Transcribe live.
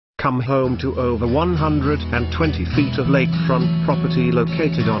Come home to over 120 feet of lakefront property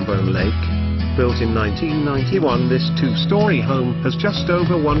located on Bone Lake. Built in 1991, this two-story home has just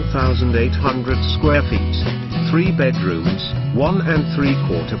over 1,800 square feet. 3 bedrooms, 1 and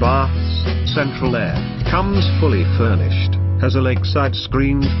 3/4 baths, central air, comes fully furnished, has a lakeside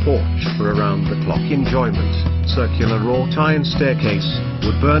screened porch for around-the-clock enjoyment, circular wrought iron staircase,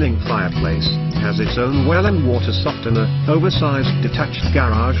 wood-burning fireplace, has its own well and water softener, oversized detached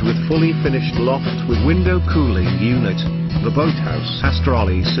garage with fully finished loft with window cooling unit. The boathouse has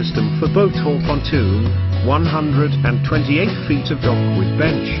trolley system for boat or pontoon, 128 feet of dock with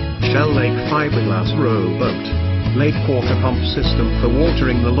bench, Shell Lake fiberglass rowboat, lake quarter pump system for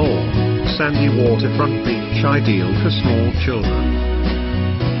watering the lawn, sandy waterfront beach ideal for small children.